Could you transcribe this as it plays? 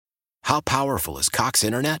How powerful is Cox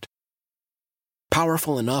Internet?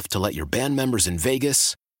 Powerful enough to let your band members in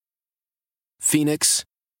Vegas, Phoenix,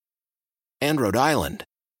 and Rhode Island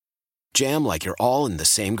jam like you're all in the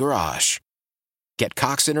same garage. Get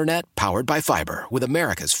Cox Internet powered by fiber with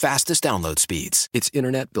America's fastest download speeds. It's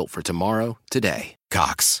internet built for tomorrow, today.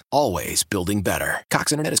 Cox, always building better.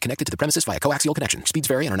 Cox Internet is connected to the premises via coaxial connection. Speeds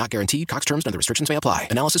vary and are not guaranteed. Cox terms and other restrictions may apply.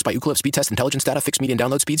 Analysis by Ookla Speed Test Intelligence Data. Fixed median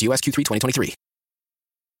download speeds. US Q3 2023.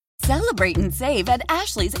 Celebrate and save at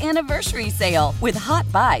Ashley's Anniversary Sale. With Hot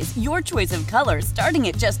Buys, your choice of colors starting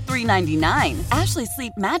at just $3.99. Ashley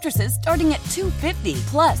Sleep mattresses starting at $2.50.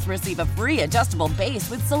 Plus, receive a free adjustable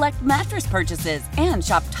base with select mattress purchases. And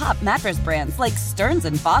shop top mattress brands like Stearns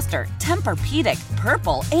 & Foster, Tempur-Pedic,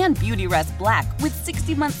 Purple, and Beautyrest Black with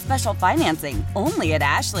 60-month special financing. Only at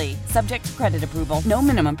Ashley. Subject to credit approval. No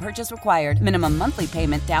minimum purchase required. Minimum monthly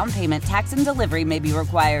payment, down payment, tax, and delivery may be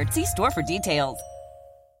required. See store for details.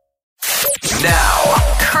 Now,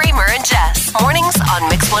 Kramer and Jess, mornings on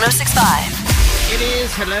Mix 106.5. It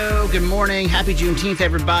is. Hello. Good morning. Happy Juneteenth,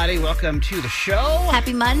 everybody. Welcome to the show.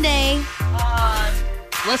 Happy Monday.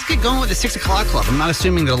 Let's get going with the 6 o'clock club. I'm not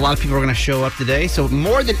assuming that a lot of people are going to show up today. So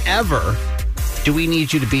more than ever, do we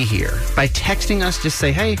need you to be here. By texting us, just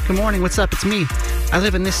say, hey, good morning. What's up? It's me. I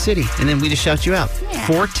live in this city. And then we just shout you out.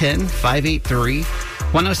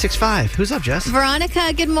 410-583-1065. Who's up, Jess?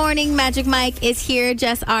 Veronica, good morning. Magic Mike is here.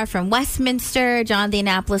 Jess R. from Westminster. John, the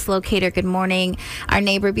Annapolis locator, good morning. Our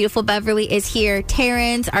neighbor, beautiful Beverly, is here.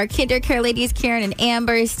 Terrence, our kinder care ladies, Karen and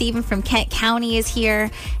Amber. Stephen from Kent County is here.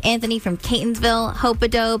 Anthony from Catonsville.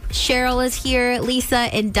 Hope-a-Dope. Cheryl is here. Lisa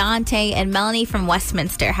and Dante and Melanie from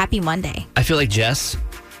Westminster. Happy Monday. I feel like, Jess,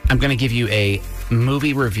 I'm going to give you a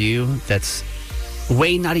movie review that's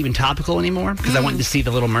way not even topical anymore because I went to see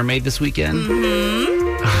The Little Mermaid this weekend.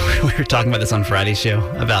 We were talking about this on Friday's show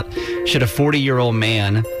about should a 40-year-old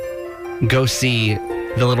man go see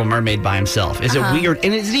The Little Mermaid by himself? Is it weird?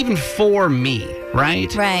 And it's even for me,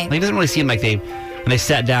 right? Right. Like, it doesn't really seem like when they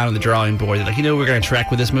sat down on the drawing board, they're like, we're going to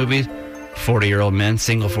track with this movie? 40-year-old men,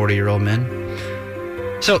 single 40-year-old men.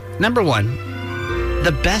 So, number one,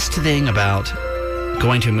 the best thing about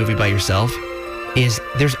going to a movie by yourself is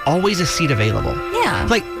there's always a seat available. Yeah.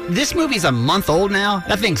 Like, this movie's a month old now.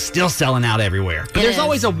 That thing's still selling out everywhere. But there's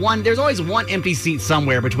always one empty seat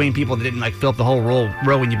somewhere between people that didn't fill up the whole row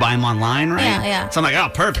when you buy them online, right? Yeah. So I'm like, oh,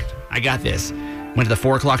 perfect. I got this. Went to the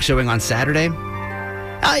 4 o'clock showing on Saturday.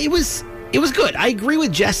 It was good. I agree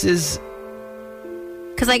with Jess's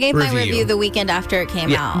because I gave my review the weekend after it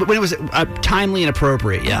came out. When it was timely and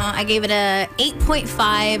appropriate, yeah. I gave it a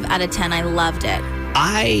 8.5 out of 10. I loved it.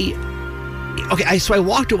 So I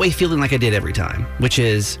walked away feeling like I did every time, which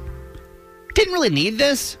is, didn't really need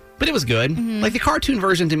this, but it was good. Like, the cartoon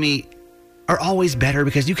version to me are always better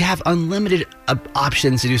because you have unlimited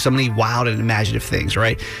options to do so many wild and imaginative things,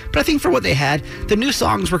 right? But I think for what they had, the new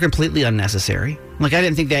songs were completely unnecessary. Like, I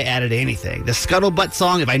didn't think they added anything. The Scuttlebutt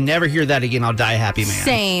song, if I never hear that again, I'll die a happy man.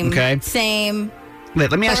 Same. Okay? Same. Wait,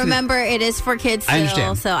 let me ask you. Remember, it is for kids still, I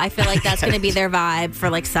understand. so I feel like that's going to be their vibe for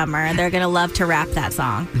summer. They're going to love to rap that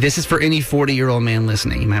song. This is for any 40-year-old man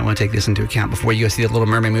listening. You might want to take this into account before you go see the Little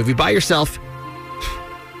Mermaid movie by yourself.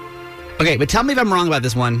 Okay, but tell me if I'm wrong about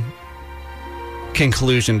this one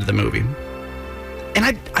conclusion to the movie. And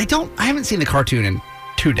I haven't seen the cartoon in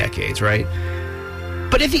 2 decades, right?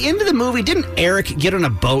 But at the end of the movie, didn't Eric get on a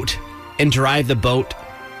boat and drive the boat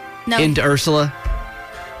into Ursula?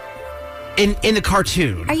 In the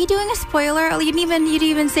cartoon. Are you doing a spoiler? You didn't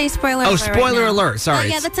even say spoiler alert. Oh, spoiler alert. Sorry. Oh,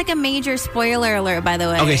 yeah, that's a major spoiler alert, by the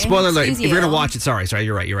way. Okay, spoiler alert. If Excuse you're you. going to watch it, sorry.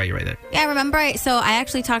 You're right there. Yeah, remember, so I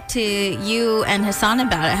actually talked to you and Hassan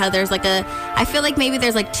about it, how there's I feel like maybe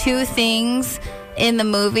there's 2 things in the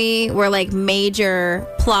movie where major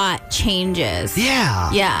plot changes.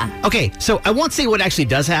 Yeah. Okay, so I won't say what actually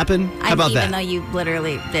does happen. How about that? Even though you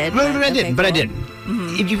literally did. But I didn't.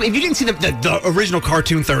 Mm-hmm. If you didn't see the original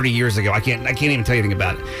cartoon 30 years ago, I can't even tell you anything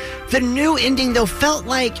about it. The new ending, though, felt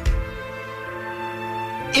like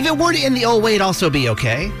if it were to end the old way, it'd also be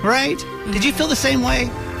okay, right? Mm-hmm. Did you feel the same way?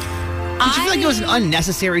 Did you feel like it was an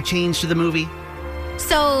unnecessary change to the movie?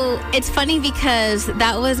 So it's funny because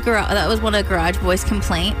that was one of Garage Boy's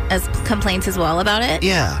complaints as well about it.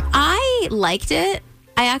 Yeah. I liked it.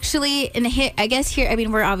 I actually, I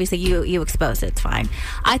mean, we're obviously, you exposed it. It's fine.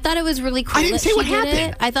 I thought it was really cool. I didn't say what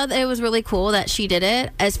happened. I thought that it was really cool that she did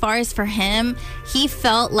it. As far as for him, he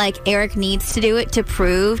felt like Eric needs to do it to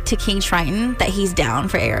prove to King Triton that he's down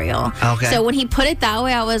for Ariel. Okay. So when he put it that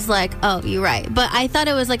way, I was like, oh, you're right. But I thought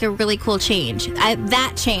it was like a really cool change.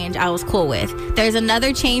 That change I was cool with. There's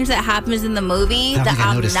another change that happens in the movie that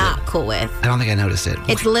I'm not cool with. I don't think I noticed it.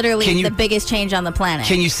 It's literally the biggest change on the planet.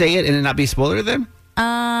 Can you say it and it not be a spoiler then?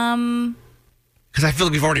 Because I feel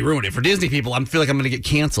like we've already ruined it for Disney people. I feel like I'm going to get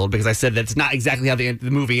canceled because I said that's not exactly how the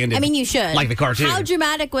movie ended. I mean, you should. Like the cartoon. How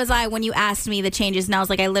dramatic was I when you asked me the changes? And I was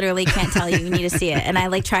like, I literally can't tell you. You need to see it. And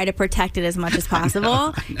I try to protect it as much as possible.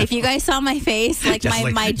 No. If you guys saw my face,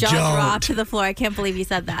 my jaw dropped to the floor. I can't believe you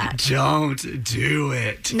said that. Don't do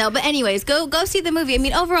it. No, but anyways, go see the movie. I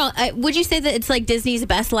mean, overall, would you say that it's like Disney's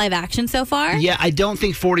best live action so far? Yeah, I don't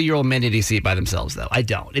think 40-year-old men need to see it by themselves, though. I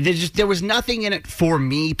don't. There was nothing in it for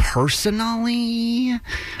me personally.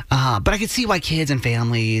 But I could see why kids and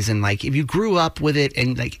families and if you grew up with it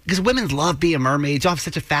and because women love being mermaids, you have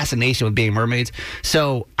such a fascination with being mermaids.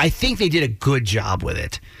 So I think they did a good job with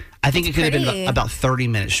it. I think it could have been about 30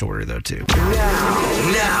 minutes shorter though too.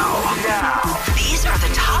 Now. These are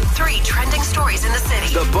the top 3 trending stories in the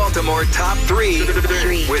city. The Baltimore Top 3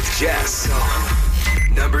 with Jess.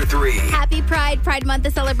 Number 3. Happy Pride. Pride Month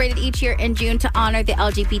is celebrated each year in June to honor the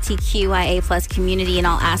LGBTQIA plus community in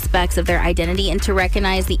all aspects of their identity and to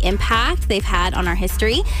recognize the impact they've had on our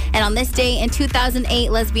history. And on this day in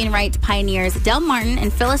 2008, lesbian rights pioneers Del Martin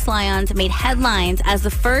and Phyllis Lyons made headlines as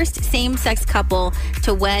the first same-sex couple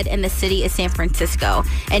to wed in the city of San Francisco.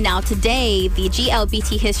 And now today, the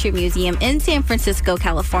GLBT History Museum in San Francisco,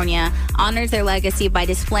 California, honors their legacy by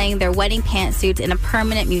displaying their wedding pantsuits in a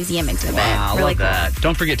permanent museum exhibit. Wow, really love that.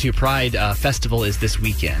 Don't forget, too, Pride Festival is this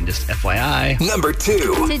weekend, just FYI. Number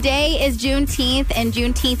 2. Today is Juneteenth, and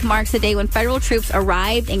Juneteenth marks the day when federal troops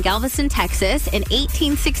arrived in Galveston, Texas in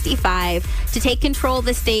 1865 to take control of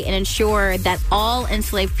the state and ensure that all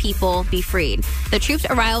enslaved people be freed. The troops'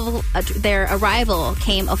 their arrival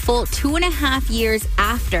came a full 2.5 years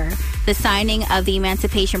after the signing of the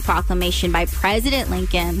Emancipation Proclamation by President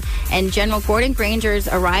Lincoln, and General Gordon Granger's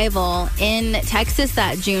arrival in Texas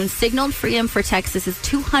that June signaled freedom for Texas's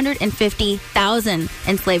 250,000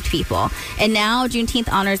 enslaved people. And now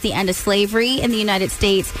Juneteenth honors the end of slavery in the United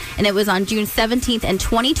States, and it was on June 17th in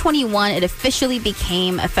 2021 it officially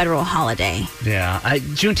became a federal holiday. Yeah,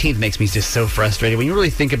 Juneteenth makes me just so frustrated when you really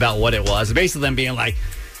think about what it was. Basically them being like,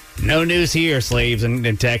 no news here, slaves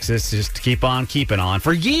in Texas. Just keep on keeping on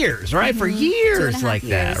for years, right? Mm-hmm. For years like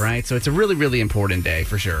that, right? So it's a really, really important day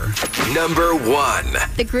for sure. Number 1.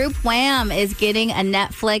 The group Wham is getting a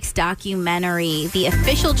Netflix documentary. The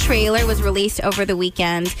official trailer was released over the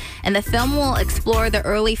weekend, and the film will explore the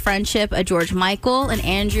early friendship of George Michael and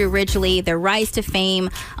Andrew Ridgeley, their rise to fame,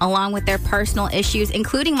 along with their personal issues,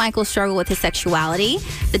 including Michael's struggle with his sexuality.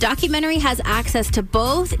 The documentary has access to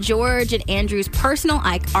both George and Andrew's personal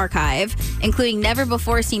archive, including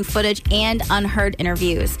never-before-seen footage and unheard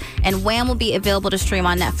interviews. And Wham will be available to stream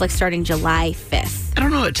on Netflix starting July 5th. I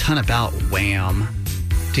don't know a ton about Wham.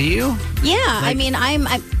 Do you? Yeah, I mean, I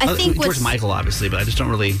think George Michael, obviously, but I just don't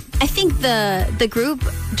really. I think the group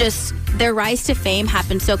just their rise to fame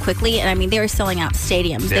happened so quickly, and I mean, they were selling out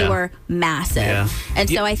stadiums. Yeah. They were massive, and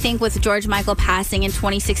so I think with George Michael passing in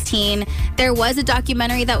 2016, there was a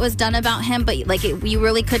documentary that was done about him, but you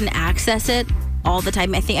really couldn't access it all the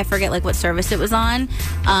time. I forget what service it was on,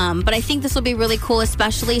 but I think this will be really cool,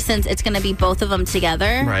 especially since it's going to be both of them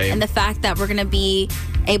together, right? And the fact that we're going to be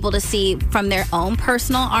able to see from their own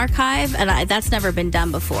personal archive, and that's never been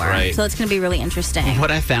done before, right? So it's going to be really interesting.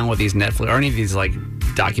 What I found with these Netflix or any of these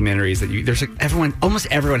documentaries that almost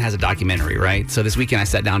everyone has a documentary, right? So this weekend I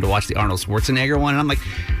sat down to watch the Arnold Schwarzenegger one, and I'm like,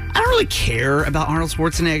 I don't really care about Arnold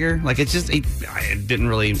Schwarzenegger. I didn't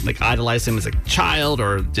really idolize him as a child,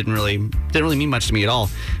 or didn't really mean much to me at all.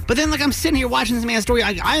 But then I'm sitting here watching this man's story.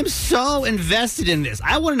 I am so invested in this.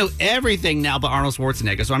 I want to know everything now about Arnold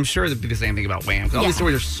Schwarzenegger. So I'm sure it'd be the same thing about Wham. All these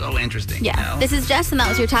stories are so interesting. Yeah. You know? This is Jess, and that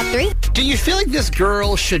was your top 3. Do you feel like this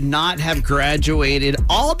girl should not have graduated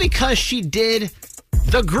all because she did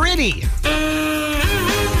the gritty?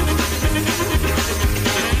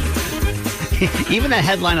 Even that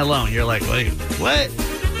headline alone, you're like, wait, what?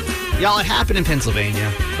 Y'all, it happened in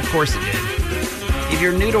Pennsylvania. Of course it did. If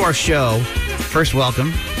you're new to our show, first,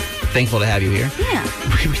 welcome. Thankful to have you here. Yeah.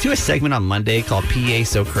 We do a segment on Monday called PA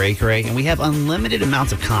So Cray Cray, and we have unlimited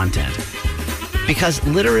amounts of content. because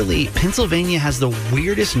literally Pennsylvania has the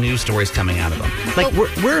weirdest news stories coming out of them. Like,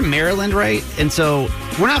 we're in Maryland, right? And so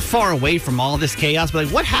we're not far away from all this chaos, but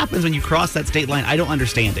like, what happens when you cross that state line? I don't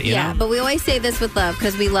understand it, you know? But we always say this with love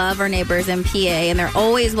because we love our neighbors in PA, and they're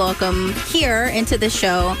always welcome here into the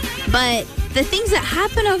show. But the things that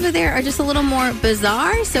happen over there are just a little more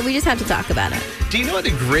bizarre, so we just have to talk about it. Do you know what the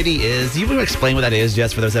gritty is? You want to explain what that is,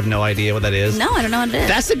 Jess, for those that have no idea what that is? No, I don't know what it is.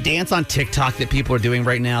 That's a dance on TikTok that people are doing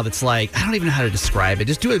right now that's like, I don't even know how to describe it.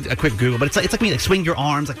 Just do a quick Google, but it's like me, like swing your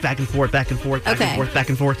arms like back and forth, back and forth, back and forth, back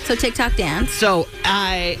and forth. So TikTok dance. So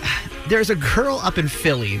there's a girl up in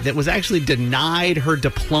Philly that was actually denied her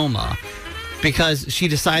diploma because she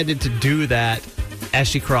decided to do that as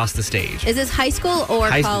she crossed the stage. Is this high school or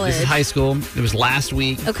college? This is high school. It was last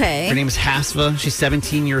week. Okay. Her name is Hasfa. She's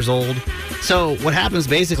 17 years old. So what happens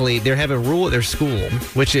basically, they have a rule at their school,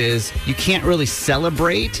 which is you can't really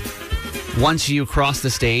celebrate once you cross the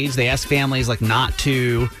stage. They ask families like not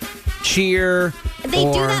to cheer. They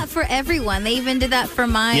do that for everyone. They even did that for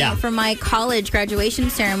my college graduation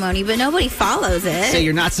ceremony, but nobody follows it. So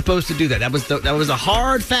you're not supposed to do that. That was a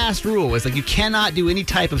hard, fast rule. It's like you cannot do any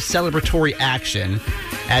type of celebratory action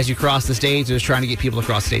as you cross the stage. They're just trying to get people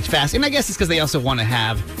across the stage fast. And I guess it's because they also want to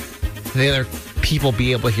have the other people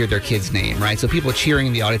be able to hear their kid's name, right? So people cheering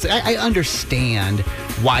in the audience. I understand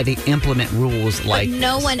why they implement rules like but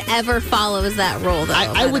no one ever follows that rule, though.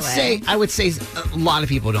 I would say a lot of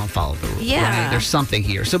people don't follow the rule. Yeah. Right? There's something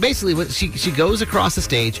here. So basically, what she goes across the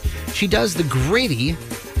stage, she does the gritty,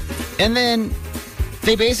 and then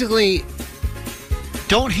they basically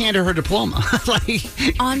don't hand her diploma. Like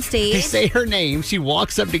on stage, they say her name. She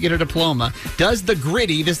walks up to get her diploma, does the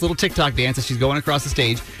gritty, this little TikTok dance as she's going across the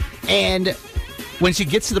stage, and when she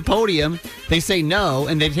gets to the podium, they say no,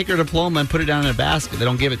 and they take her diploma and put it down in a basket. They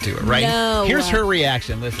don't give it to her, right? No. Here's her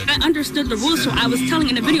reaction. Listen. I understood the rules, so I was telling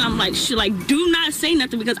in the video, I'm like, do not say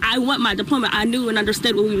nothing because I want my diploma. I knew and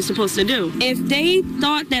understood what we were supposed to do. If they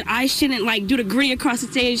thought that I shouldn't, do the gritty across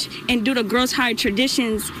the stage and do the Girls High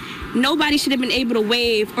traditions, nobody should have been able to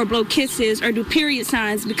wave or blow kisses or do period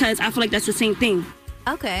signs because I feel like that's the same thing.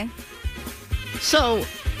 Okay. So,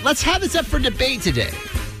 let's have this up for debate today.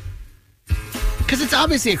 Because it's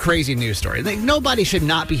obviously a crazy news story. Like, nobody should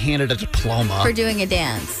not be handed a diploma for doing a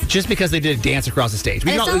dance just because they did a dance across the stage. And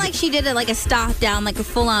it's not like she did a stop down, like a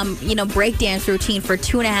full-on, break dance routine for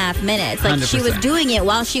 2.5 minutes. Like 100%. She was doing it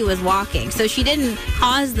while she was walking, so she didn't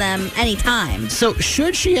cause them any time. So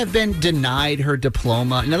should she have been denied her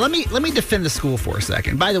diploma? Now let me defend the school for a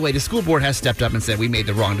second. By the way, the school board has stepped up and said we made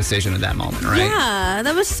the wrong decision at that moment, right? Yeah,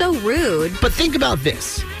 that was so rude. But think about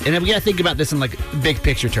this, and we got to think about this in big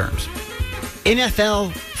picture terms.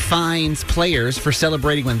 NFL fines players for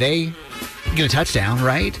celebrating when they get a touchdown,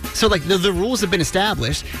 right? So, the rules have been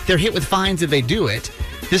established. They're hit with fines if they do it.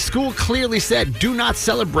 The school clearly said, do not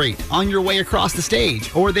celebrate on your way across the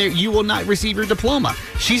stage, or you will not receive your diploma.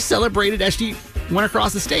 She celebrated as she went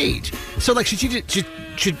across the stage. So,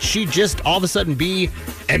 should she just all of a sudden be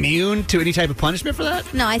immune to any type of punishment for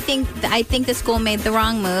that? No, I think the school made the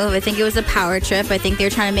wrong move. I think it was a power trip. I think they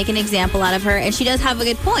were trying to make an example out of her, and she does have a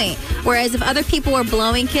good point. Whereas if other people were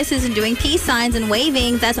blowing kisses and doing peace signs and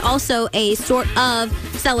waving, that's also a sort of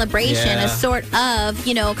celebration, a sort of,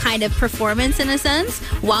 kind of performance in a sense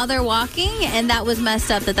while they're walking, and that was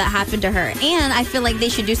messed up that happened to her. And I feel like they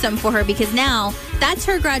should do something for her because now that's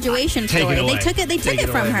her graduation story. They took it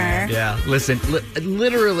from her. Man. Yeah, listen,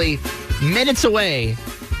 literally minutes away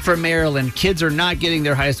from Maryland, kids are not getting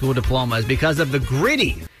their high school diplomas because of the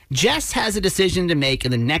gritty. Jess has a decision to make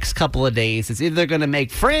in the next couple of days. It's either going to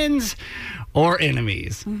make friends or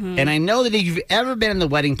enemies. Mm-hmm. And I know that if you've ever been in the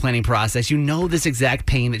wedding planning process, you know this exact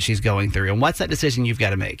pain that she's going through. And what's that decision you've got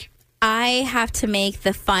to make? I have to make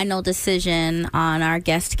the final decision on our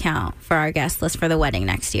guest count for our guest list for the wedding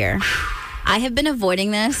next year. I have been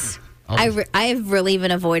avoiding this. I've really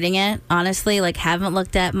been avoiding it, honestly. Haven't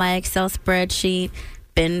looked at my Excel spreadsheet.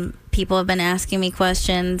 People have been asking me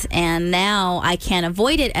questions, and now I can't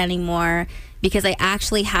avoid it anymore because I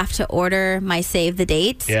actually have to order my save the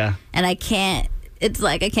dates. Yeah. And I can't. It's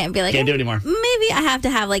I can't be can't do it anymore. Maybe I have to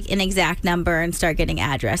have an exact number and start getting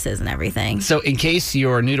addresses and everything. So in case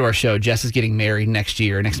you're new to our show, Jess is getting married next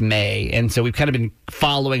May. And so we've kind of been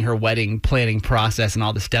following her wedding planning process and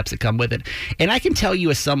all the steps that come with it. And I can tell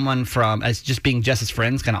you as just being Jess's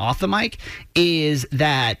friends kind of off the mic, is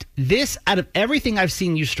that this, out of everything I've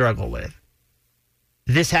seen you struggle with,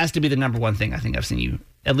 this has to be the number one thing I think I've seen you,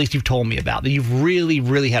 at least you've told me about, that you've really,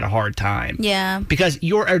 really had a hard time. Yeah. Because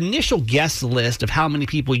your initial guest list of how many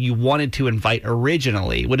people you wanted to invite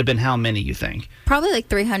originally would have been how many, you think? Probably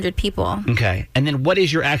 300 people. Okay. And then what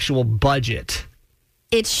is your actual budget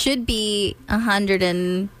it should be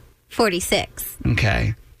 146.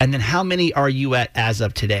 Okay. And then how many are you at as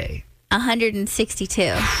of today?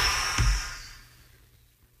 162.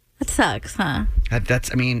 That sucks, huh?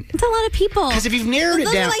 That's, I mean... It's a lot of people. Because if you've narrowed it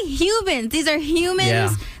Those down... are like humans. These are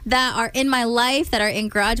humans that are in my life, that are in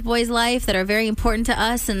Garage Boy's life, that are very important to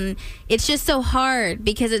us. And it's just so hard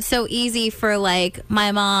because it's so easy for, like,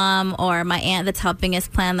 my mom or my aunt that's helping us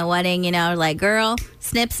plan the wedding, you know, like, girl,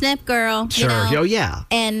 snip, snip, girl. Sure. You know? Oh, yeah.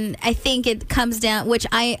 And I think it comes down, which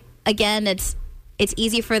it's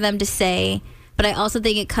easy for them to say, but I also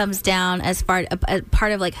think it comes down as part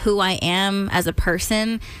of like who I am as a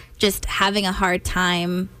person, just having a hard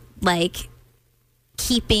time like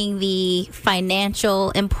keeping the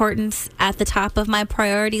financial importance at the top of my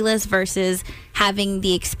priority list versus having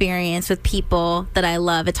the experience with people that I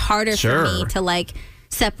love. It's harder for me to like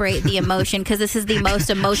separate the emotion because this is the most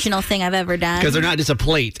emotional thing I've ever done. Because they're not just a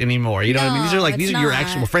plate anymore. You know what I mean? These are your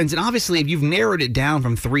actual friends. And obviously, if you've narrowed it down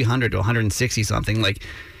from 300 to 160 something, like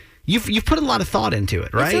you've put a lot of thought into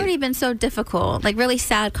it, right? It's already been so difficult. Like really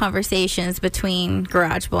sad conversations between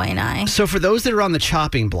Garage Boy and I. So for those that are on the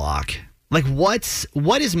chopping block, like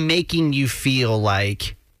what is making you feel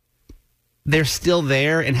like they're still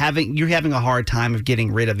there and you're having a hard time of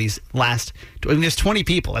getting rid of these last? I mean, there's 20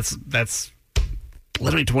 people. That's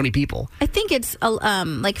literally 20 people. I think it's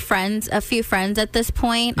like friends, a few friends at this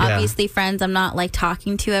point. Yeah. Obviously friends I'm not like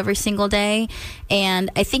talking to every single day. And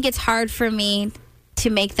I think it's hard for me to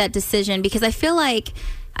make that decision because I feel like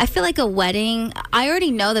a wedding, I already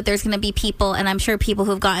know that there's going to be people, and I'm sure people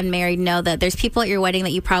who've gotten married know that there's people at your wedding that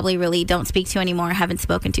you probably really don't speak to anymore, haven't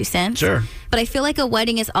spoken to since. Sure. But I feel like a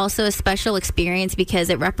wedding is also a special experience because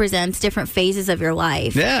it represents different phases of your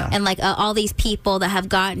life. Yeah. And like all these people that have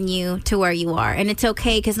gotten you to where you are. And it's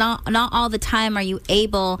okay because not all the time are you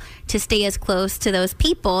able to stay as close to those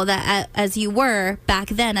people that as you were back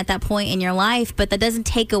then at that point in your life. But that doesn't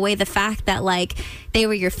take away the fact that like they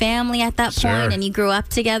were your family at that point and you grew up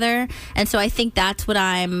together. And so I think that's what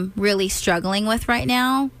I'm really struggling with right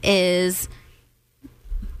now is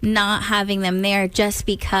not having them there just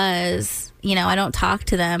because, you know, I don't talk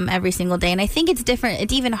to them every single day. And I think it's different.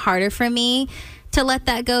 It's even harder for me to let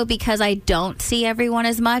that go because I don't see everyone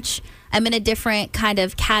as much. I'm in a different kind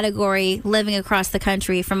of category living across the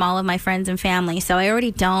country from all of my friends and family. So I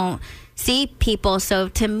already don't see people. So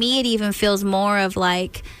to me, it even feels more of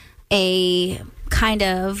like a kind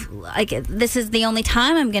of like this is the only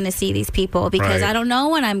time I'm going to see these people because I don't know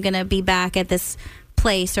when I'm going to be back at this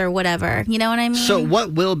place or whatever. You know what I mean? So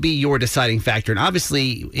what will be your deciding factor? And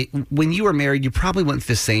obviously, when you were married, you probably went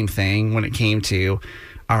through the same thing when it came to,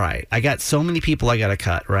 all right, I got so many people I got to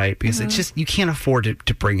cut, right? Because it's just, you can't afford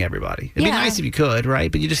to bring everybody. It'd be nice if you could,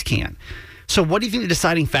 right? But you just can't. So what do you think the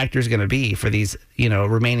deciding factor is going to be for these, you know,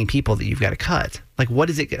 remaining people that you've got to cut? Like, what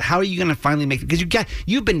is it? How are you going to finally make it? Because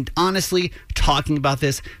you've been honestly talking about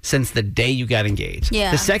this since the day you got engaged.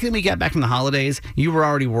 Yeah. The second we got back from the holidays, you were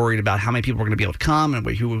already worried about how many people were going to be able to come and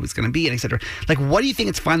who it was going to be, and et cetera. Like, what do you think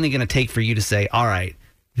it's finally going to take for you to say, all right,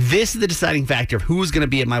 this is the deciding factor of who's going to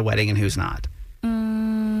be at my wedding and who's not?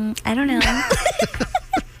 I don't know.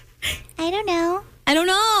 I don't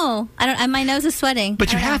know. My nose is sweating.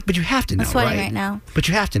 But you have to know, I'm sweating right now. But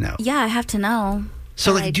you have to know. Yeah, I have to know.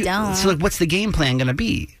 So like, what's the game plan going to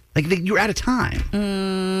be? Like, you're out of time.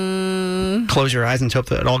 Close your eyes and hope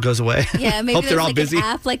that it all goes away. Yeah, maybe hope they're all like busy. An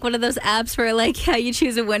app, like one of those apps where like how you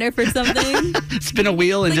choose a winner for something. Spin a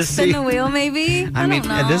wheel and like just spin see. the wheel, maybe. I mean,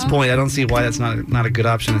 at this point, I don't see why that's not a good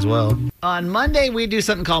option as well. On Monday, we do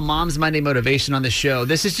something called Mom's Monday Motivation on the show.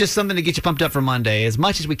 This is just something to get you pumped up for Monday. As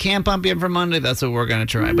much as we can pump you up for Monday, that's what we're going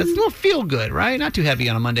to try. But it's a little feel good, right? Not too heavy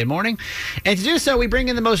on a Monday morning. And to do so, we bring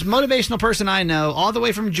in the most motivational person I know, all the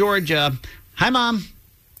way from Georgia. Hi, Mom.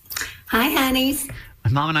 Hi, honeys.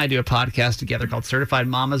 My mom and I do a podcast together called Certified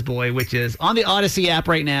Mama's Boy, which is on the Odyssey app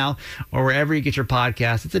right now or wherever you get your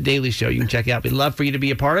podcast. It's a daily show you can check out. We'd love for you to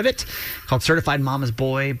be a part of it. Called Certified Mama's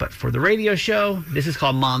Boy. But for the radio show, this is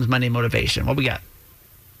called Mom's Monday Motivation. What we got?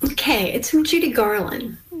 Okay, it's from Judy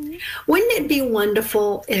Garland. Wouldn't it be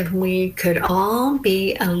wonderful if we could all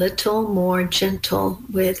be a little more gentle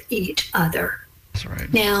with each other? That's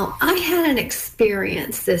right. Now, I had an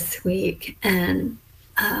experience this week and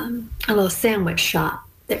a little sandwich shop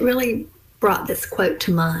that really brought this quote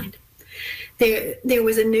to mind. There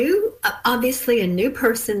was obviously a new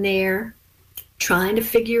person there trying to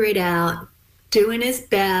figure it out, doing his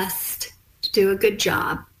best to do a good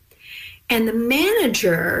job. And the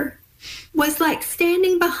manager was like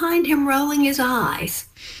standing behind him, rolling his eyes.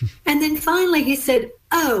 And then finally he said,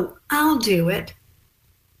 "Oh, I'll do it."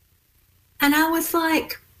 And I was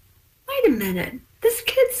like, wait a minute. This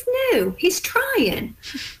kid's new. He's trying.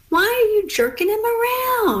 Why are you jerking him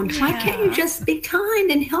around? Why can't you just be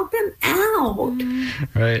kind and help him out?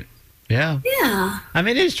 Right. Yeah. Yeah. I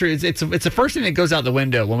mean, it is true. It's the first thing that goes out the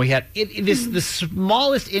window when we have it is the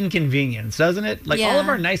smallest inconvenience, doesn't it? Like all of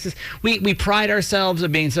our nicest, we pride ourselves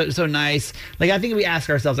of being so nice. Like I think we ask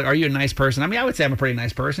ourselves, like, are you a nice person? I mean, I would say I'm a pretty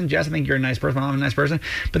nice person. Jess, I think you're a nice person. I'm a nice person.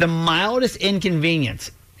 But the mildest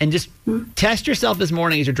inconvenience, and just test yourself this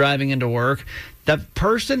morning as you're driving into work. The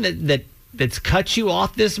person that's cut you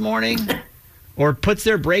off this morning. Or puts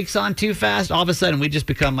their brakes on too fast, all of a sudden we just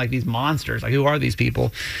become like these monsters. Like, who are these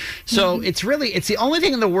people? So it's the only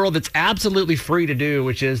thing in the world that's absolutely free to do,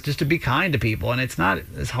 which is just to be kind to people. And it's not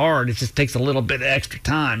as hard. It just takes a little bit of extra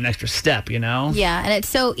time, an extra step, you know? Yeah, and it's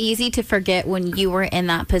so easy to forget when you were in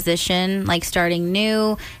that position, like starting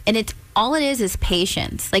new. And it's all it is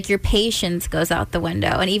patience. Like, your patience goes out the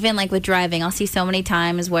window. And even like with driving, I'll see so many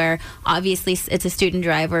times where obviously it's a student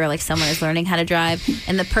driver, or like someone is learning how to drive,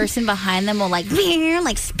 and the person behind them will like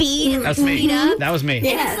speed That's me. up. That was me.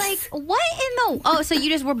 Yes. It's like, what in the... Oh, so you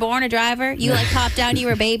just were born a driver? You like popped out, you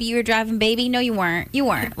were a baby, you were driving baby? No, you weren't. You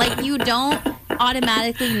weren't. Like, you don't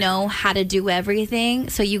automatically know how to do everything,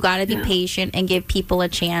 so you got to be patient and give people a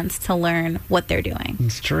chance to learn what they're doing.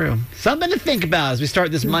 It's true. Something to think about as we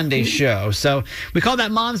start this Monday show. So we call that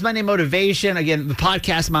Mom's Monday Motivation. Again, the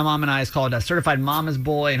podcast my mom and I is called Certified Mama's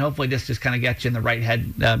Boy, and hopefully this just kind of gets you in the right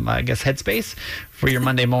headspace for your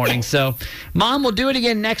Monday morning. So, Mom, we'll do it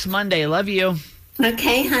again next Monday. Love you.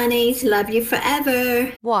 Okay, honeys. Love you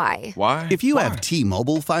forever. Why? If you have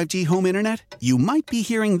T-Mobile 5G home internet, you might be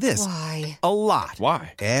hearing this a lot.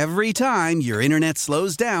 Why? Every time your internet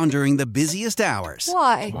slows down during the busiest hours.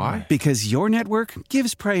 Why? Because your network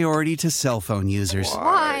gives priority to cell phone users.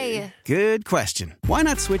 Why? Good question. Why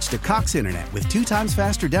not switch to Cox Internet with 2 times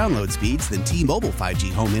faster download speeds than T-Mobile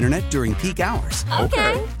 5G home internet during peak hours?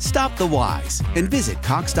 Okay. Stop the whys and visit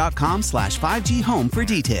cox.com/5G home for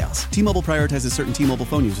details. T-Mobile prioritizes certain T-Mobile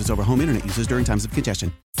phone users over home internet users during times of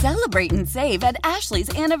congestion. Celebrate and save at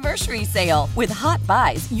Ashley's Anniversary Sale. With Hot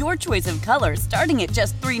Buys, your choice of colors starting at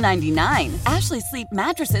just $3.99. Ashley Sleep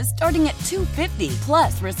mattresses starting at $2.50.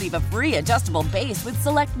 Plus, receive a free adjustable base with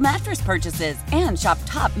select mattress purchases. And shop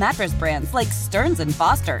top mattress brands like Stearns &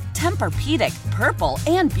 Foster, Tempur-Pedic, Purple,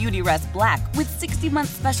 and Beautyrest Black with 60-month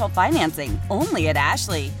special financing. Only at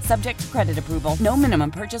Ashley. Subject to credit approval. No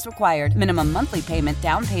minimum purchase required. Minimum monthly payment,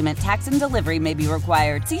 down payment, tax, and delivery may be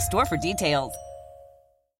required. See store for details.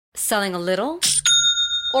 Selling a little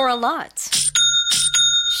or a lot?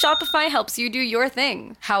 Shopify helps you do your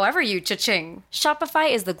thing, however you cha-ching.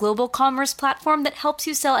 Shopify is the global commerce platform that helps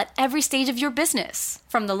you sell at every stage of your business.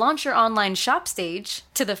 From the launch your online shop stage,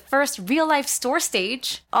 to the first real-life store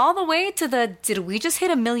stage, all the way to the did we just hit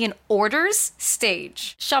 1 million orders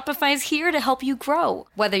stage. Shopify's here to help you grow.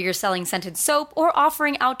 Whether you're selling scented soap or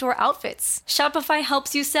offering outdoor outfits, Shopify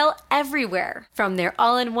helps you sell everywhere. From their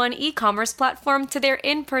all-in-one e-commerce platform to their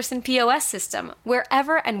in-person POS system,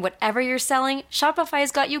 wherever and whatever you're selling,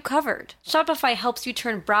 Shopify's got you covered. Shopify helps you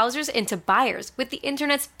turn browsers into buyers with the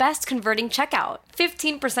internet's best converting checkout.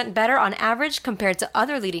 15% better on average compared to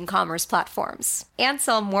other leading commerce platforms. And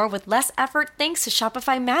sell more with less effort thanks to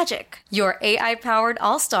Shopify Magic, your AI-powered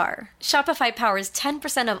all-star. Shopify powers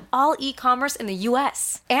 10% of all e-commerce in the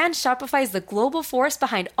U.S. And Shopify is the global force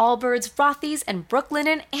behind Allbirds, Rothy's, and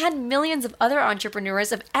Brooklinen, and millions of other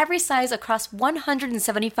entrepreneurs of every size across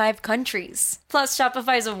 175 countries. Plus,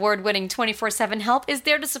 Shopify's award-winning 24/7 help is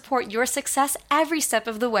there to support your success every step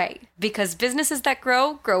of the way. Because businesses that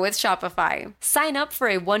grow with Shopify. Sign up for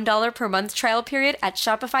a $1 per month trial period at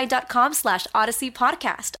shopify.com/Odyssey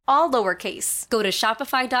Podcast, all lowercase. Go to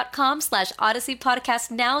shopify.com/Odyssey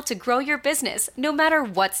Podcast now to grow your business, no matter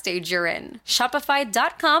what stage you're in.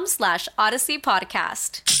 Shopify.com/Odyssey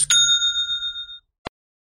Podcast.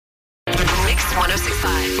 Mix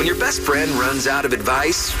 1065. When your best friend runs out of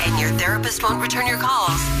advice, And your therapist won't return your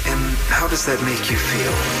calls. and how does that make you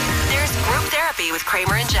feel? There's group therapy with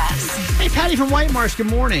Kramer and Jess. Hey, Patty from White Marsh, good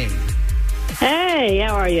morning. Hey,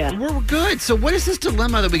 how are you? We're good. So what is this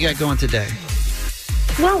dilemma that we got going today?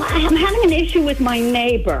 Well, I'm having an issue with my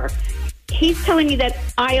neighbor. He's telling me that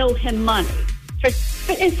I owe him money.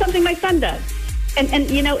 It's something my son does. And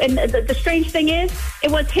you know, and the strange thing is,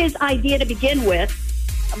 it was his idea to begin with.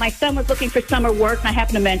 My son was looking for summer work, and I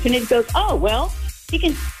happened to mention it. He goes, oh, well, he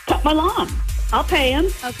can cut my lawn. I'll pay him.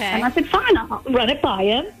 Okay. And I said, fine, I'll run it by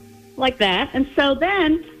him, like that. And so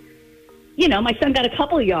then, you know, my son got a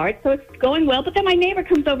couple of yards, so it's going well. But then my neighbor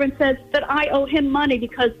comes over and says that I owe him money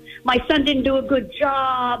because my son didn't do a good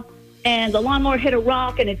job and the lawnmower hit a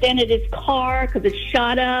rock and it dented his car because it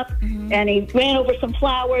shot up, and he ran over some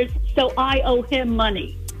flowers. So I owe him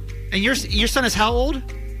money. And your son is how old?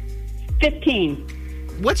 15.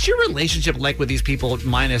 What's your relationship like with these people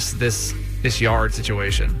minus this yard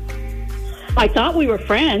situation? I thought we were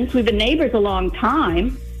friends. We've been neighbors a long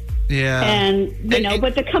time. Yeah. And,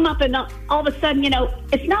 but to come up and all of a sudden,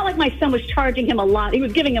 it's not like my son was charging him a lot. He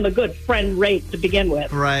was giving him a good friend rate to begin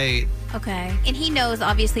with. Right. Okay. And he knows,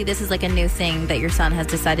 obviously, this is like a new thing that your son has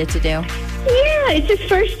decided to do. Yeah, it's his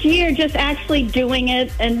first year just actually doing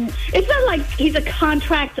it. And it's not like he's a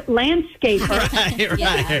contract landscaper. Right.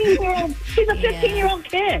 He's a 15-year-old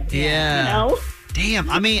kid. Yeah. Damn.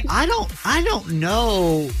 I mean, I don't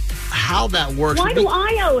know how that works. Why do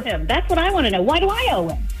I owe him? That's what I want to know. Why do I owe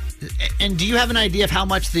him? And do you have an idea of how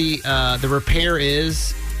much the repair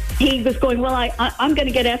is? He was going, well, I'm going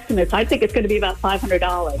to get estimates. I think it's going to be about $500.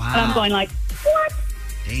 Wow. And I'm going like, what?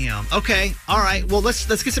 Damn. Okay. All right. Well, let's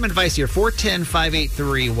get some advice here.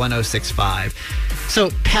 410-583-1065.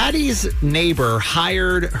 So Patty's neighbor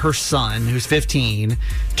hired her son, who's 15,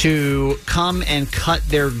 to come and cut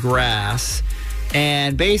their grass.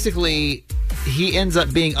 And basically, he ends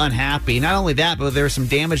up being unhappy. Not only that, but there's some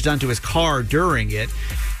damage done to his car during it.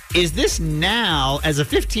 Is this now, as a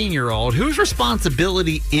 15-year-old, whose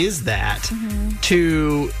responsibility is that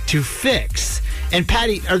to fix? And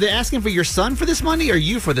Patty, are they asking for your son for this money or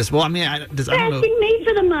you for this? Well, I mean, they're asking me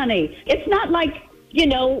for the money. It's not like,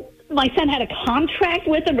 my son had a contract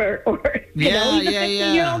with him or he's a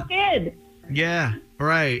 15-year-old kid. Yeah,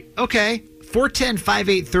 right. Okay.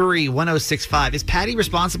 410-583-1065. Is Patty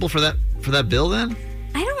responsible for that bill then?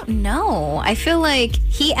 I don't know. I feel like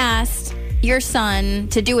he asked your son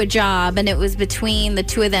to do a job and it was between the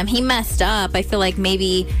two of them. He messed up. I feel like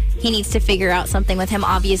maybe he needs to figure out something with him.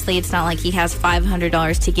 Obviously, it's not like he has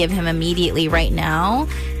 $500 to give him immediately right now,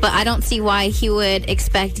 but I don't see why he would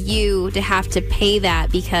expect you to have to pay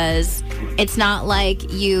that, because it's not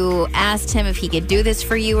like you asked him if he could do this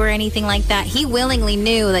for you or anything like that. He willingly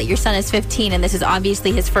knew that your son is 15 and this is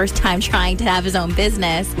obviously his first time trying to have his own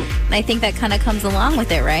business. And I think that kind of comes along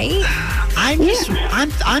with it, right?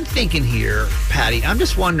 I'm thinking here, Patty, I'm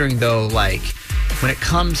just wondering though, like when it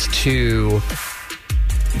comes to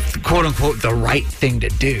quote unquote the right thing to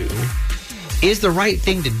do, is the right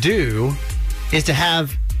thing to do is to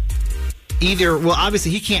have either, well,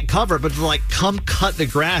 obviously he can't cover it, but to like come cut the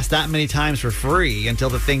grass that many times for free until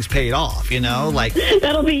the thing's paid off, like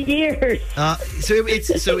that'll be years.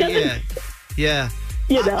 Yeah.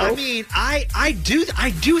 I mean, I do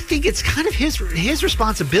think it's kind of his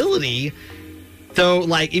responsibility, though.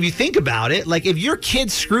 Like, if you think about it, like if your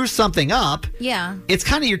kid screws something up, it's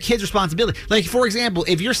kind of your kid's responsibility. Like, for example,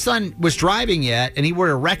 if your son was driving it and he were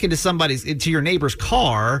to wreck into your neighbor's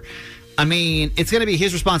car, I mean, it's going to be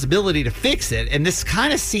his responsibility to fix it. And this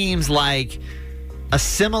kind of seems like a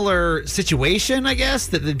similar situation, I guess,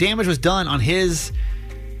 that the damage was done on his.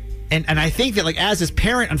 And I think that, like, as his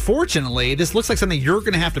parent, unfortunately, this looks like something you're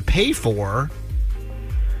going to have to pay for.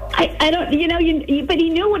 I don't, but he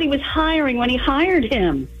knew what he was hiring when he hired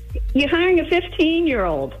him. You're hiring a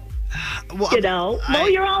 15-year-old. Mow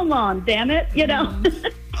your own lawn, damn it,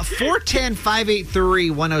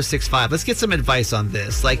 410-583-1065. Let's get some advice on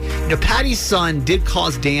this. Like, Patty's son did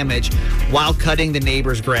cause damage while cutting the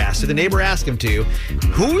neighbor's grass. So the neighbor asked him to.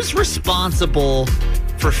 Who's responsible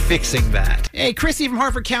for fixing that? Hey, Chrissy from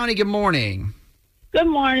Harford County, good morning. Good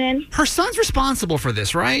morning. Her son's responsible for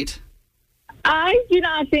this, right? I do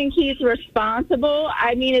not think he's responsible.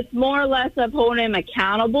 I mean, it's more or less of holding him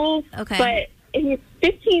accountable. Okay. But he's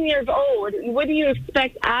 15 years old. What do you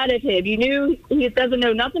expect out of him? You knew he doesn't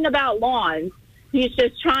know nothing about lawns. He's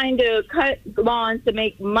just trying to cut lawns to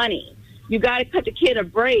make money. You got to cut the kid a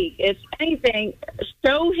break. If anything,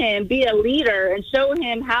 show him, be a leader, and show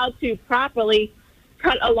him how to properly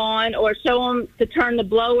cut a lawn, or show him to turn the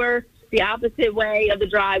blower the opposite way of the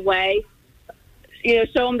driveway.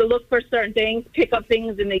 Show him to look for certain things, pick up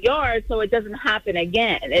things in the yard so it doesn't happen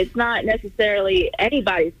again. It's not necessarily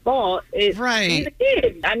anybody's fault. He's a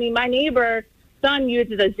kid. I mean, my neighbor's son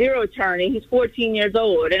uses a zero turn, and he's 14 years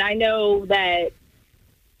old. And I know that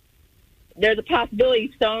there's a possibility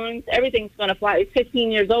stones, everything's going to fly. He's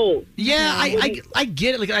 15 years old. Yeah, I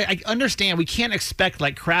get it. Like, I understand. We can't expect,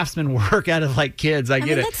 like, craftsman work out of, like, kids. I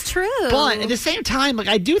get it. That's true. But at the same time, like,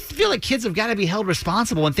 I do feel like kids have got to be held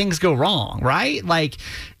responsible when things go wrong, right? Like,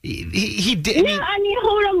 he did. Yeah, I mean,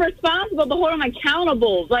 hold them responsible, but hold them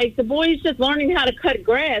accountable. Like, the boy's just learning how to cut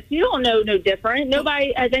grass. You don't know no different.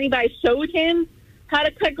 Has anybody showed him how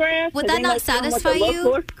to cut grass? Would Has that not anybody shown what satisfy to look you,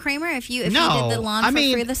 for? Kramer, if you No, did the lawn I for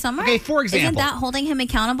mean, free this summer? okay, for example. Isn't that holding him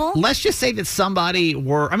accountable? Let's just say that somebody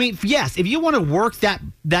yes, if you want to work that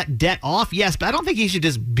debt off, yes, but I don't think he should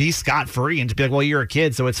just be scot-free and just be like, well, you're a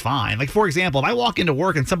kid, so it's fine. Like, for example, if I walk into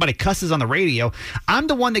work and somebody cusses on the radio, I'm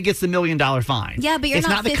the one that gets the $1 million fine. Yeah, but you're it's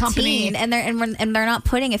not 15, the company. and they're not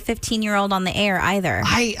putting a 15-year-old on the air either.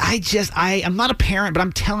 I'm not a parent, but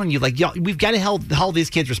I'm telling you, like, y'all, we've got to hold these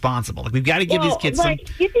kids responsible. Like, we've got to give these kids some. I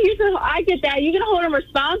get that. You can hold them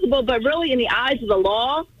responsible, but really, in the eyes of the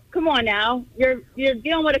law, come on now, you're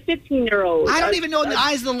dealing with a 15-year-old. I don't even know in the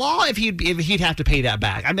eyes of the law if he'd have to pay that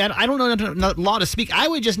back. I mean, I don't know the law to speak. I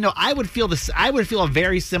would just know I would feel a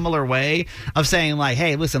very similar way of saying, like,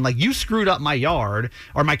 hey, listen, like, you screwed up my yard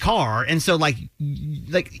or my car, and so like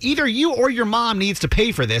either you or your mom needs to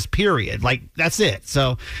pay for this. Period. Like, that's it.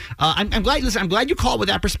 So I'm glad. Listen, I'm glad you called with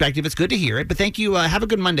that perspective. It's good to hear it. But thank you. Have a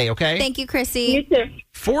good Monday. Okay. Thank you, Chrissy. You too.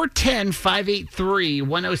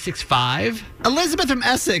 410-583-1065. Elizabeth from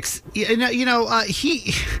Essex.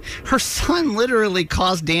 Her son literally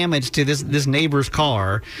caused damage to this neighbor's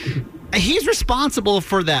car. He's responsible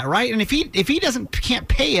for that, right? And if he can't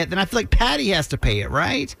pay it, then I feel like Patty has to pay it,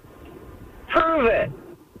 right? Prove it.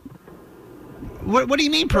 What do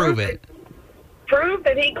you mean, prove it? Prove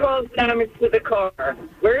that he caused damage to the car.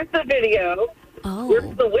 Where's the video? Oh.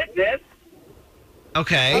 Where's the witness?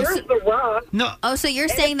 Okay. Where's the rock? No. Oh, so you're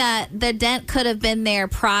saying that the dent could have been there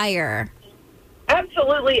prior?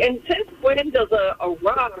 Absolutely. And since when does a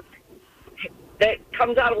rock that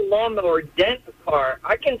comes out of a lawnmower dent the car?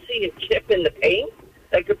 I can see a chip in the paint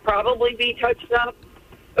that could probably be touched up.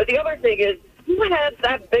 But the other thing is, who has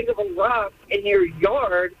that big of a rock in your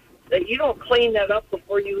yard that you don't clean that up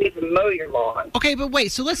before you even mow your lawn? Okay, but wait.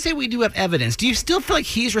 So let's say we do have evidence. Do you still feel like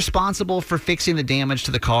he's responsible for fixing the damage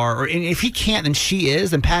to the car? Or and if he can't, then she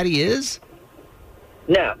is, then Patty is?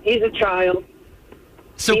 No, he's a child.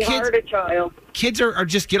 So he hired a child. Kids are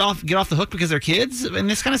just get off the hook because they're kids in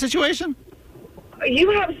this kind of situation?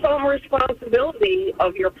 You have some responsibility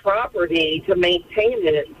of your property to maintain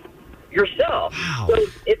it yourself. Wow. So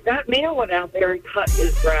if that man went out there and cut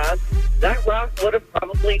his grass, that rock would have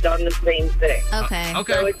probably done the same thing. Okay.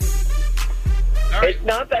 Okay. So it's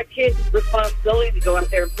not that kid's responsibility to go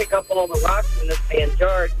out there and pick up all the rocks in this man's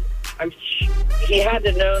yard. He had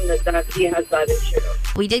to know that he has that issue.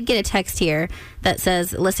 We did get a text here that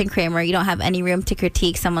says, listen, Kramer, you don't have any room to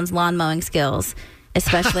critique someone's lawn mowing skills,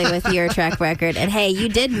 especially with your track record. And hey, you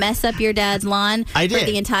did mess up your dad's lawn for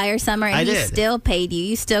the entire summer, and he still paid you.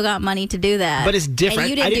 You still got money to do that. But it's different. And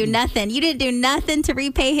you didn't do nothing. You didn't do nothing to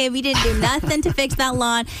repay him. You didn't do nothing to fix that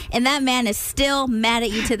lawn. And that man is still mad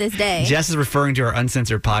at you to this day. Jess is referring to our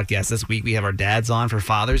uncensored podcast this week. We have our dads on for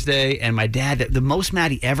Father's Day. And my dad, the most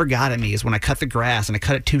mad he ever got at me is when I cut the grass and I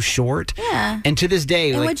cut it too short. Yeah. And to this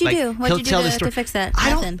day, and what'd you do? What'd you do to fix that?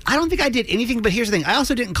 Nothing. I don't think I did anything. But here's the thing. I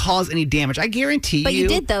also didn't cause any damage. I guarantee you. But you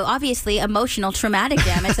did, though. Obviously, emotional, traumatic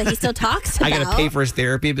damage that he still talks about. I got to pay for his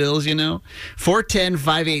therapy bills,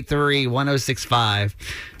 410-583-1065.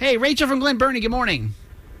 Hey, Rachel from Glen Burnie, good morning.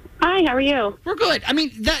 Hi, how are you? We're good. I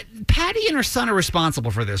mean, Patty and her son are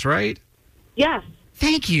responsible for this, right? Yes.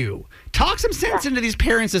 Thank you. Talk some sense into these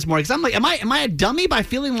parents this morning. Because I'm like, am I a dummy by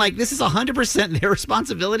feeling like this is 100% their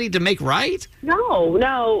responsibility to make right? No.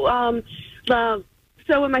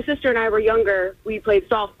 So when my sister and I were younger, we played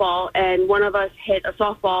softball, and one of us hit a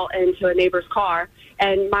softball into a neighbor's car,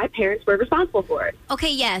 and my parents were responsible for it.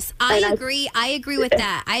 Okay, yes, I agree with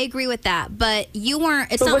that. But you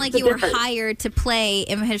weren't. It's But not what's like the you difference? were hired to play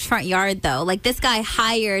in his front yard, though. Like, this guy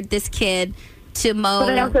hired this kid to mow.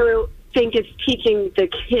 But I also think it's teaching the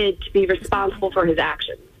kid to be responsible for his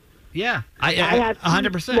actions. Yeah, I have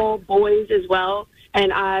 100%. small boys as well,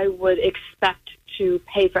 and I would expect to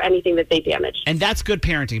pay for anything that they damage. And that's good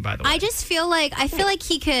parenting, by the way. I feel like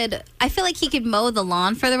he could mow the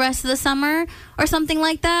lawn for the rest of the summer or something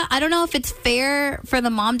like that. I don't know if it's fair for the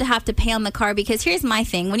mom to have to pay on the car, because here's my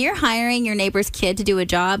thing. When you're hiring your neighbor's kid to do a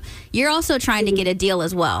job, you're also trying to get a deal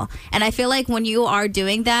as well. And I feel like when you are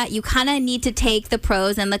doing that, you kind of need to take the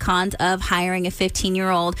pros and the cons of hiring a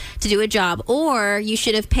 15-year-old to do a job, or you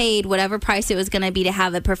should have paid whatever price it was going to be to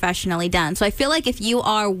have it professionally done. So I feel like if you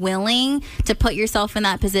are willing to put yourself in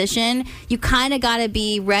that position, you kind of got to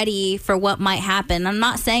be ready for what might happen. I'm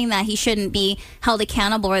not saying that he shouldn't be held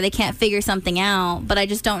accountable or they can't figure something out, but I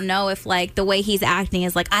just don't know if, like, the way he's acting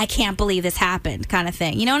is like, I can't believe this happened kind of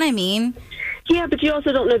thing. You know what I mean? Yeah, but you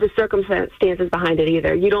also don't know the circumstances behind it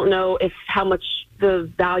either. You don't know how much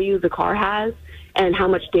the value the car has. and how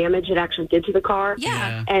much damage it actually did to the car.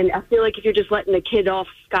 Yeah. And I feel like if you're just letting the kid off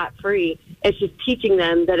scot-free, it's just teaching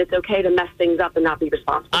them that it's okay to mess things up and not be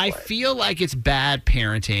responsible I for it. feel like it's bad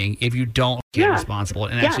parenting if you don't get responsible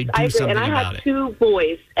and actually do I agree. something and I about have it. 2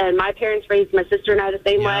 boys, and my parents raised my sister and I the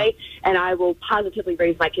same way, and I will positively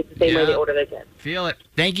raise my kids the same way they order their kids. Feel it.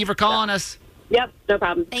 Thank you for calling us. Yep, no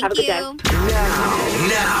problem. Have a good day. Now.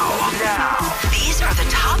 These are the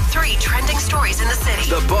top 3 trending stories in the city.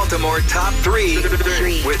 The Baltimore Top 3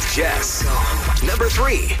 with Jess. Number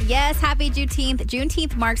 3. Yes, happy Juneteenth.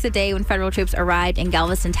 Juneteenth marks the day when federal troops arrived in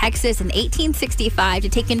Galveston, Texas in 1865 to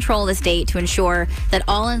take control of the state to ensure that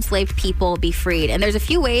all enslaved people be freed. And there's a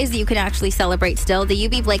few ways that you can actually celebrate still. The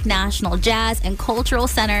UB Blake National Jazz and Cultural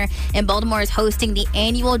Center in Baltimore is hosting the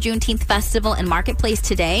annual Juneteenth Festival and Marketplace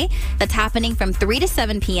today. That's happening from 3 to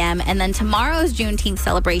 7 p.m. And then tomorrow's Juneteenth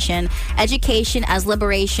celebration, Education as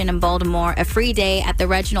Liberation in Baltimore, a free day at the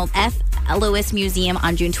Reginald F. Lewis Museum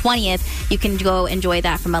on June 20th. You can go enjoy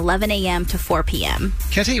that from 11 a.m. to 4 p.m.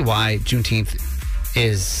 Can I tell you why Juneteenth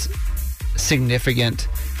is significant?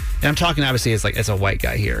 And I'm talking obviously as a white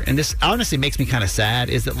guy here. And this honestly makes me kind of sad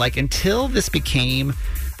is that like until this became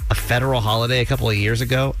a federal holiday a couple of years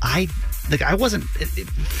ago, I wasn't,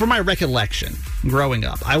 from my recollection, growing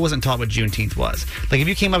up, I wasn't taught what Juneteenth was. Like, if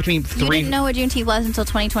you came up to me You didn't know what Juneteenth was until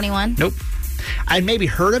 2021? Nope. I'd maybe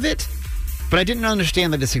heard of it, but I didn't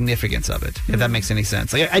understand the significance of it, if that makes any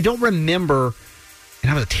sense. Like, I don't remember,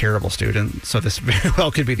 and I was a terrible student, so this very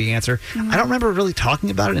well could be the answer. I don't remember really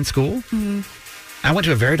talking about it in school. I went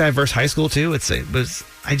to a very diverse high school, too.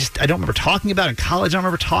 I don't remember talking about it in college. I don't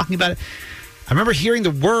remember talking about it. I remember hearing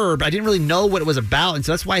the word, but I didn't really know what it was about. And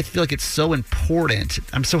so that's why I feel like it's so important.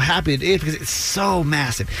 I'm so happy it is because it's so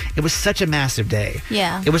massive. It was such a massive day.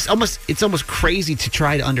 Yeah. It's almost crazy to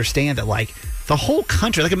try to understand that, like, the whole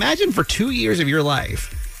country, like, imagine for 2 years of your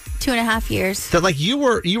life. 2.5 years. That, like, you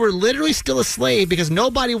were literally still a slave because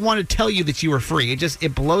nobody wanted to tell you that you were free.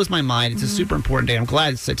 It blows my mind. It's a super important day. I'm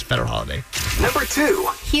glad it's a federal holiday. Number 2.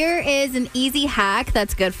 Here is an easy hack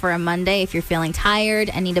that's good for a Monday if you're feeling tired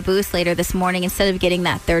and need a boost later this morning. Instead of getting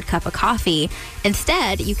that 3rd cup of coffee,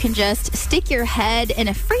 instead, you can just stick your head in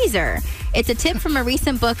a freezer. It's a tip from a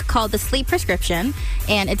recent book called The Sleep Prescription,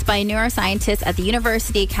 and it's by a neuroscientist at the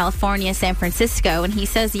University of California, San Francisco. And he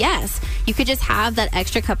says, yes, you could just have that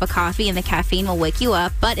extra cup of coffee and the caffeine will wake you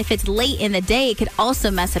up. But if it's late in the day, it could also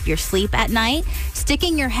mess up your sleep at night.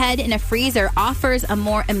 Sticking your head in a freezer offers a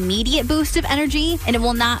more immediate boost of energy, and it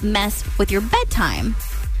will not mess with your bedtime.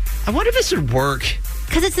 I wonder if this would work.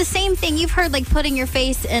 Because it's the same thing. You've heard, like, putting your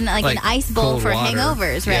face in, like an ice bowl for water.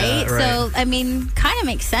 hangovers, right? Yeah, right? So, I mean, kind of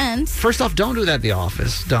makes sense. First off, don't do that at the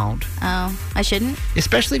office. Don't. Oh, I shouldn't?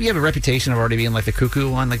 Especially if you have a reputation of already being like the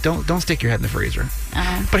cuckoo one. Like, don't stick your head in the freezer.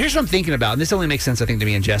 But here's what I'm thinking about, and this only makes sense, I think, to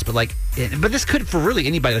me and Jess. But this could for really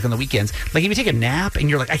anybody, like on the weekends. Like, if you take a nap and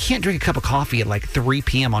you're like, I can't drink a cup of coffee at like 3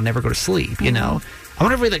 p.m. I'll never go to sleep. You know, I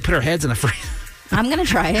wonder if we like put our heads in the freezer. I'm going to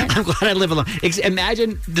try it. I'm glad I live alone.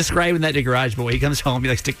 Imagine describing that to Garage Boy. He comes home, you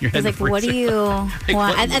like sticking your head in the freezer. What do you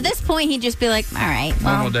want? At this point, he'd just be like, all right,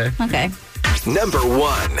 well, normal day. Okay. Number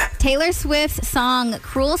 1. Taylor Swift's song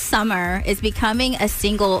Cruel Summer is becoming a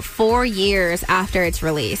single 4 years after its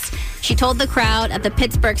release. She told the crowd at the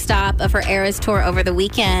Pittsburgh stop of her Eras tour over the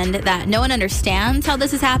weekend that no one understands how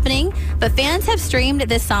this is happening, but fans have streamed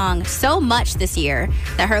this song so much this year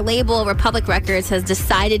that her label, Republic Records, has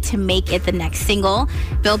decided to make it the next single.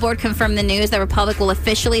 Billboard confirmed the news that Republic will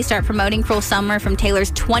officially start promoting Cruel Summer from Taylor's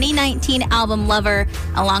 2019 album Lover,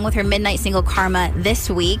 along with her midnight single Karma this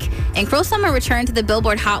week. And Cruel Summer returned to the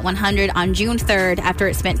Billboard Hot 100 on June 3rd after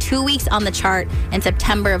it spent 2 weeks on the chart in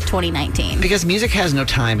September of 2019. Because music has no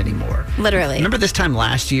time anymore. Literally. Remember this time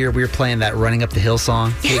last year we were playing that Running Up the Hill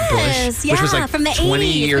song? Yes, Kate Bush, yeah, which was like from the 20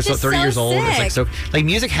 80s, years which old, is 30 so years old. It's sick. like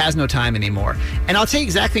music has no time anymore. And I'll tell you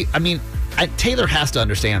exactly, I mean, Taylor has to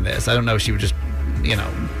understand this. I don't know if she would just,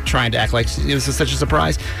 trying to act like it was such a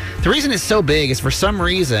surprise. The reason it's so big is for some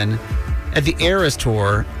reason at the Eras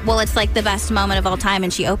tour. Well, it's like the best moment of all time,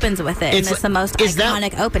 and she opens with it. And it's the most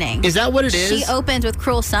iconic opening. Is that what it is? She opens with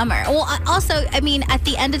Cruel Summer. Well, also, I mean, at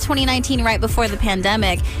the end of 2019, right before the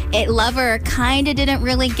pandemic, Lover kind of didn't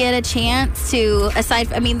really get a chance to,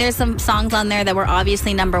 there's some songs on there that were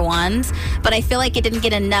obviously number ones, but I feel like it didn't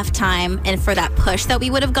get enough time and for that push that we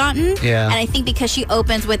would have gotten. Yeah. And I think because she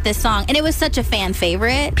opens with this song, and it was such a fan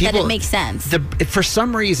favorite, that it makes sense. For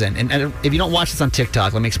some reason, and if you don't watch this on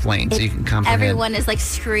TikTok, let me explain so you can comprehend. Everyone is like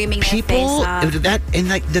screaming their face off. That and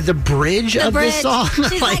like the bridge of this song.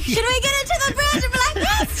 She's like, should we get into the bridge? And we're like,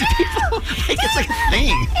 yes, it's like a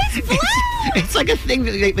thing. It's like a thing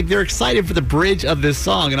that they're excited for the bridge of this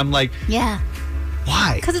song, and I'm like, yeah.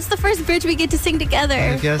 Why? Because it's the first bridge we get to sing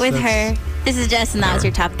together with her. This is Jess, and that was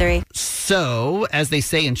your top 3. So, as they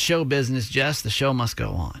say in show business, Jess, the show must go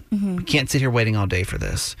on. Mm-hmm. We can't sit here waiting all day for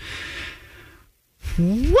this.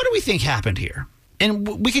 What do we think happened here? And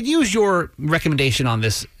we could use your recommendation on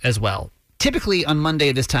this as well. Typically, on Monday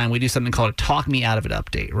at this time, we do something called a Talk Me Out of It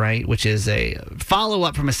update, right? Which is a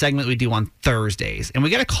follow-up from a segment we do on Thursdays. And we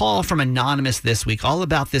got a call from Anonymous this week all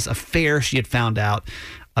about this affair she had found out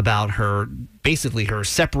about her, basically her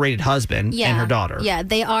separated husband and her daughter. Yeah,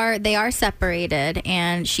 they are separated,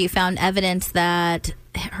 and she found evidence that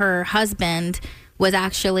her husband was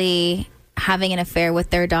actually having an affair with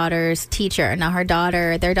their daughter's teacher. Now, their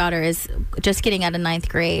daughter is just getting out of 9th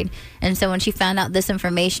grade. And so when she found out this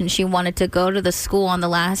information, she wanted to go to the school on the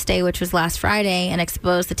last day, which was last Friday, and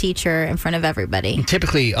expose the teacher in front of everybody. And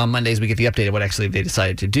typically on Mondays, we get the update of what actually they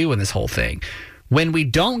decided to do in this whole thing. When we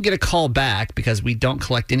don't get a call back, because we don't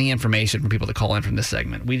collect any information from people that call in from this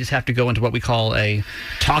segment, we just have to go into what we call a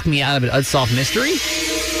Talk Me Out of It Unsolved Mystery.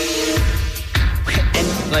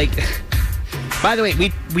 And by the way,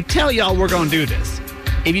 we tell y'all we're going to do this.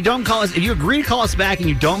 If you don't call us, if you agree to call us back and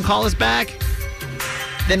you don't call us back,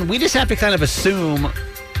 then we just have to kind of assume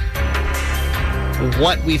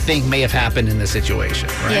what we think may have happened in this situation,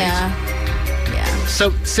 right? Yeah.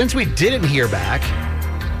 So since we didn't hear back,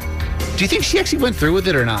 do you think she actually went through with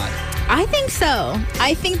it or not? I think so.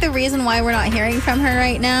 I think the reason why we're not hearing from her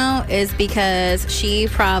right now is because she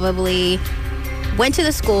probably went to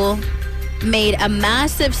the school, made a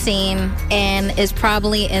massive scene, and is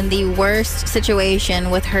probably in the worst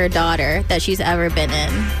situation with her daughter that she's ever been in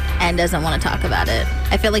and doesn't want to talk about it.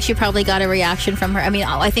 I feel like she probably got a reaction from her. I mean,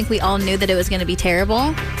 I think we all knew that it was going to be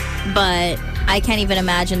terrible, but I can't even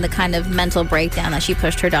imagine the kind of mental breakdown that she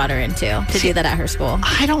pushed her daughter into to do that at her school.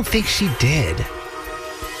 I don't think she did.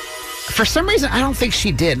 For some reason, I don't think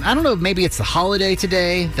she did. I don't know, maybe it's the holiday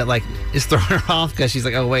today that is throwing her off because she's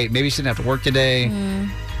like, oh, wait, maybe she didn't have to work today.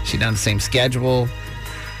 She done the same schedule.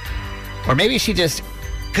 Or maybe she just,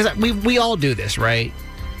 because we all do this, right?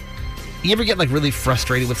 You ever get really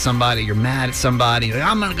frustrated with somebody? You're mad at somebody. You're like,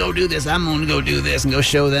 I'm going to go do this. I'm going to go do this and go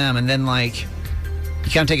show them. And then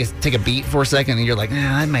you kind of take a beat for a second and you're like,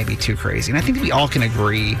 that might be too crazy. And I think we all can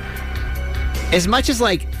agree. As much as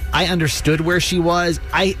I understood where she was,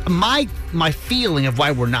 my feeling of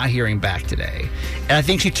why we're not hearing back today. And I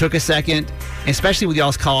think she took a second, especially with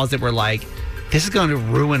y'all's calls that were like, this is going to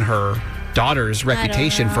ruin her daughter's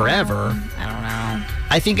reputation forever. I don't know.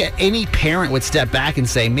 I think any parent would step back and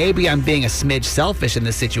say, maybe I'm being a smidge selfish in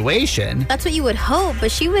this situation. That's what you would hope,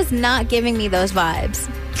 but she was not giving me those vibes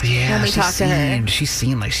when we talked to her. She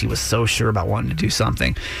seemed like she was so sure about wanting to do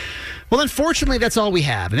something. Well, unfortunately, that's all we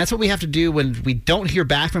have. And that's what we have to do when we don't hear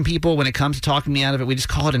back from people when it comes to talking me out of it. We just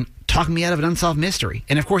call it Talking Me Out of an Unsolved Mystery.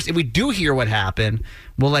 And, of course, if we do hear what happened,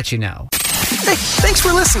 we'll let you know. Hey, thanks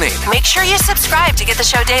for listening. Make sure you subscribe to get the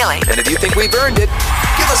show daily. And if you think we've earned it,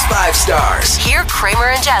 give us 5 stars. Hear Kramer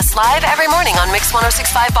and Jess live every morning on Mix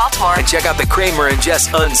 106.5 Baltimore. And check out the Kramer and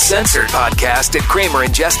Jess Uncensored podcast at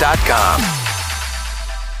kramerandjess.com.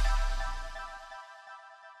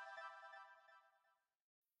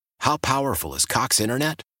 How powerful is Cox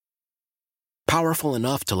Internet? Powerful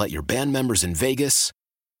enough to let your band members in Vegas,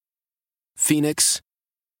 Phoenix,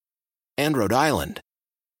 and Rhode Island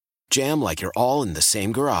jam like you're all in the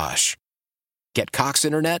same garage. Get Cox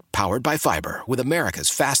Internet powered by fiber with America's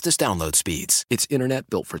fastest download speeds. It's internet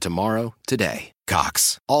built for tomorrow, today.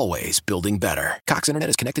 Cox, always building better. Cox Internet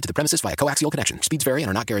is connected to the premises via coaxial connection. Speeds vary and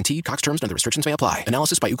are not guaranteed. Cox terms and other restrictions may apply.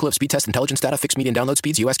 Analysis by Ookla of Speed Test Intelligence Data. Fixed median download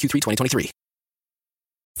speeds. US Q3 2023.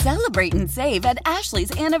 Celebrate and save at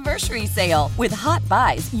Ashley's Anniversary Sale. With Hot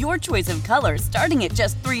Buys, your choice of colors starting at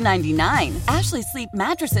just $3.99. Ashley Sleep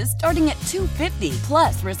mattresses starting at $2.50.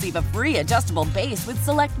 Plus, receive a free adjustable base with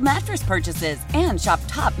select mattress purchases. And shop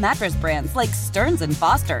top mattress brands like Stearns &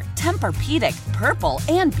 Foster, Tempur-Pedic, Purple,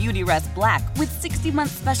 and Beautyrest Black with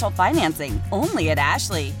 60-month special financing. Only at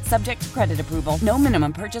Ashley. Subject to credit approval. No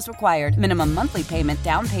minimum purchase required. Minimum monthly payment,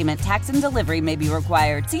 down payment, tax, and delivery may be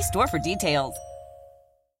required. See store for details.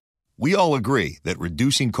 We all agree that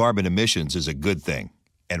reducing carbon emissions is a good thing.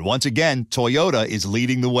 And once again, Toyota is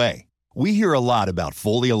leading the way. We hear a lot about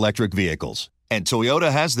fully electric vehicles, and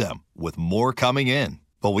Toyota has them, with more coming in.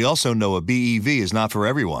 But we also know a BEV is not for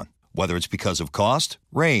everyone, whether it's because of cost,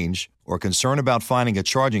 range, or concern about finding a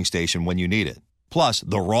charging station when you need it. Plus,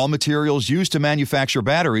 the raw materials used to manufacture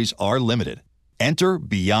batteries are limited. Enter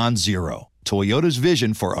Beyond Zero, Toyota's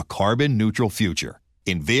vision for a carbon-neutral future.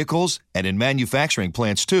 In vehicles and in manufacturing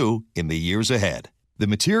plants, too, in the years ahead. The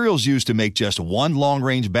materials used to make just one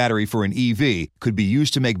long-range battery for an EV could be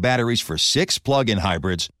used to make batteries for 6 plug-in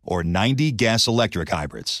hybrids or 90 gas-electric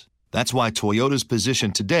hybrids. That's why Toyota's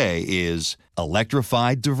position today is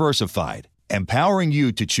electrified, diversified, empowering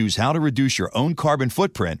you to choose how to reduce your own carbon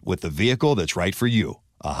footprint with the vehicle that's right for you,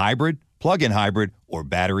 a hybrid, plug-in hybrid, or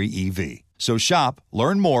battery EV. So shop,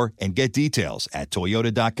 learn more, and get details at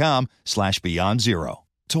toyota.com/beyond zero.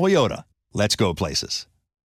 Toyota, let's go places.